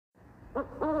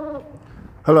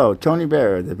Hello, Tony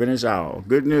Bear, the Venice Owl.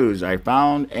 Good news, I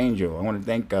found Angel. I want to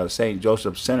thank St.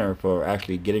 Joseph Center for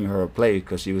actually getting her a place,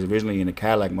 because she was originally in the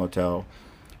Cadillac Motel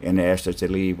and they asked her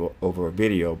to leave over a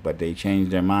video, but they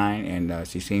changed their mind and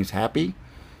she seems happy.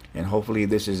 And hopefully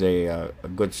this is a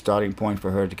good starting point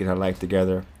for her to get her life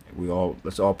together.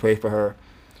 Let's all pray for her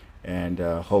and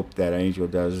hope that Angel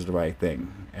does the right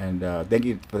thing. And thank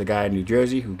you for the guy in New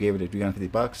Jersey who gave it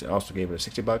 $350 and also gave it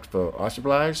 $60 for art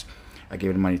supplies. I gave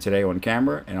her the money today on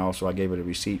camera, and also I gave her the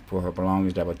receipt for her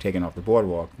belongings that were taken off the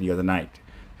boardwalk the other night.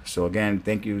 So again,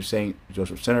 thank you St.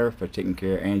 Joseph Center for taking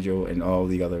care of Angel and all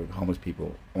the other homeless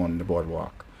people on the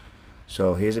boardwalk.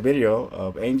 So here's a video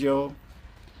of Angel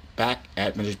back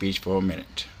at Venice Beach for a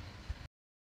minute.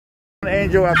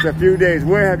 Angel, after a few days,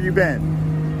 where have you been?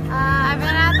 I've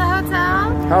been at the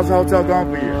hotel. How's the hotel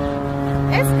going for you?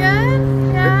 It's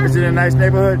good, yeah. Is it a nice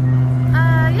neighborhood?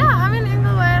 Yeah, I'm in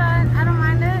Inglewood. I don't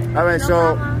mind it. All right, no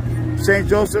so problem. St.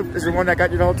 Joseph is the one that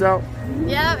got you the hotel?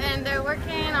 Yep, and they're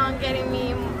working on getting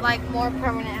me like more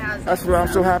permanent housing. That's what I'm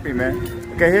so happy, man.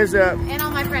 Okay, here's and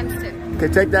all my friends too. Okay,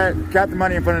 take that, count the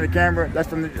money in front of the camera. That's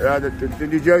from the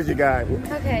New Jersey guy.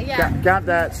 Okay, yeah. Count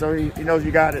that so he knows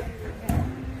you got it.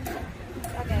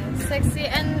 Okay, 60,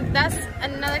 and that's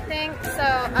another thing.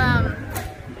 So,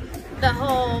 the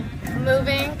whole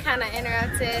moving kind of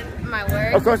interrupted my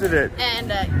work. Of course it did.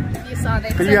 And you saw they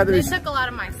took a lot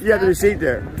of my stuff. You have the receipt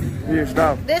there for your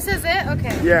stuff. This is it?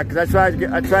 Okay. Yeah, because I tried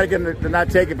to get them to not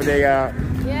take it, but they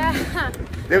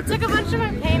They took a bunch of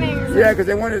my paintings. Yeah, because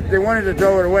they wanted to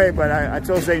throw it away, but I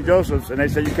told St. Joseph's and they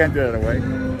said you can't throw it away.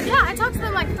 Yeah, I talked to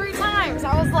them like 3 times.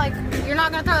 I was like, "You're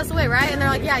not gonna throw this away, right?" And they're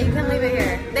like, "Yeah, you can leave it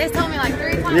here." They told me like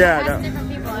 3 times. Yeah, I asked different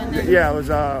people, and then yeah, it was.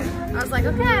 I was like,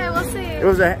 "Okay, we'll see." It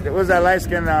was that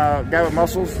light-skinned guy with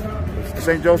muscles,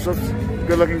 St. Joseph's,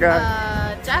 good-looking guy.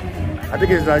 Jack. I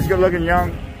think he's good-looking,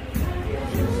 young.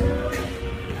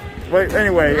 Wait,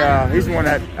 anyway, he's the one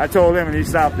that I told him and he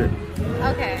stopped it.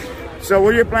 Okay. So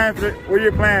what are your plans? What are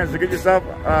your plans to get your stuff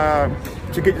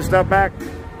back?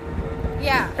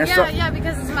 Yeah, yeah,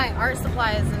 because it's my art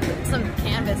supplies and some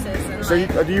canvases. And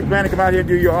so do you plan to come out here and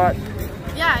do your art?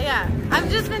 Yeah. I've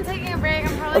just been taking a break.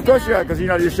 I'm probably. Of course you are, because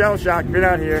you're shell shocked. You've been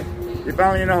out here. You're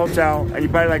finally in a hotel, and you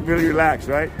probably like really relaxed,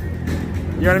 right?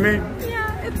 You know what I mean?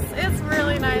 Yeah, it's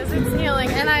really nice. It's healing,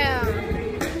 and I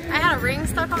had a ring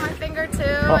stuck on my finger too,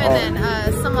 and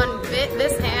then someone bit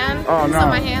this hand. Oh no! So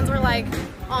my hands were like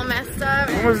all messed up.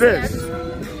 When was this?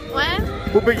 When?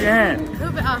 Who bit your hand?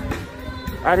 Who bit?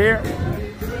 Out here?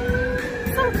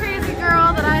 Some crazy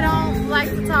girl that I don't like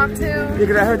to talk to. Yeah,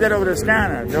 because I heard that over the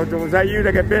scanner. Was that you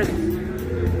that got bit?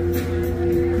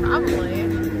 Probably.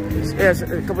 Yes,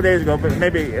 a couple days ago, but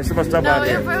maybe it's some stuff out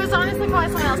there. No, it was honestly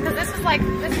probably someone else, because this was like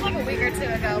a week or 2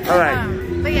 ago. But, all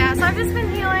right. But yeah, so I've just been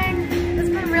healing. It's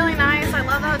been really nice. I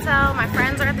love the hotel. My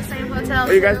friends are at the same hotel.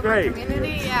 Oh, you guys great.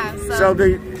 Community, yeah. So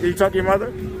did you talk to your mother?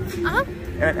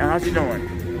 And how's she doing?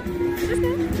 She's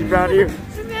good. She's proud of you?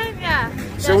 She's good, yeah.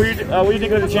 So what do you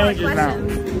think of the changes now?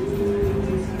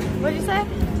 What did you say?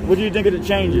 What do you think of the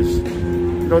changes?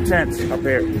 No tents up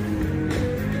here.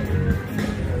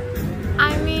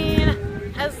 I mean,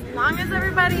 as long as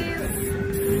everybody's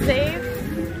safe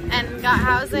and got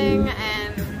housing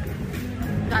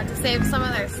and got to save some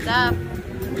of their stuff.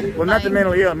 Well, not the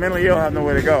mentally ill. Mentally ill have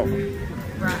nowhere to go.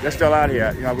 Right. They're still out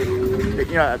here.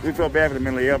 We feel bad for the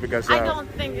mentally ill because I don't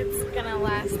think it's gonna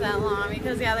last that long,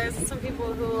 because there's some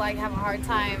people who like have a hard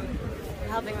time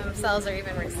helping themselves or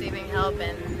even receiving help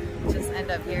and just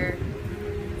end up here.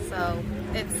 So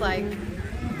it's like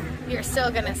you're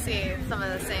still gonna see some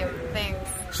of the same things.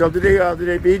 So did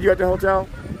they feed you at the hotel?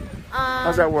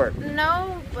 How's that work?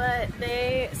 No, but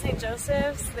St.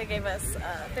 Joseph's, they gave us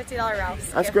a $50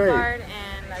 Ralph's gift great. card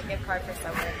and a gift card for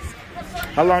Subways.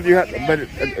 How long do you have? But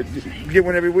you get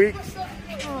one every week?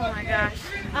 Oh my gosh,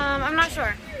 I'm not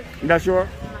sure. You're not sure?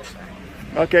 I'm not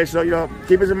sure. Okay, so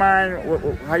keep us in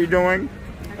mind. How you doing?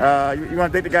 You want to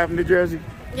thank the guy from New Jersey?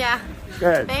 Yeah. Go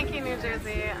ahead. Thank you, New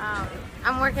Jersey.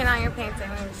 I'm working on your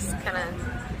painting. It just kind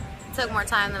of took more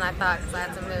time than I thought because I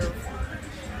had to move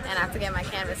and I have to get my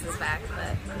canvases back.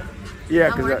 But yeah,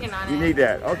 because you need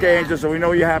that. Okay, Angel. So we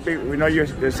know you're happy. We know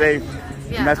you're safe.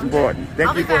 Yeah, and that's important.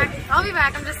 Thank you for it. I'll be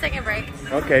back. I'm just taking a break.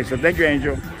 Okay, so thank you,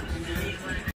 Angel.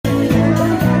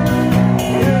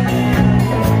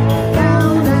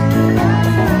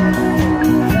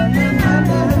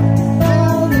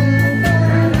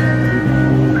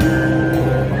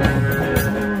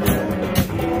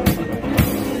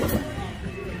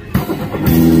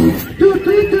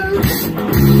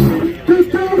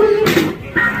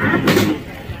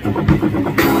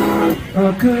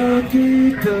 A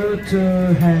cookie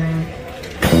cutter hand.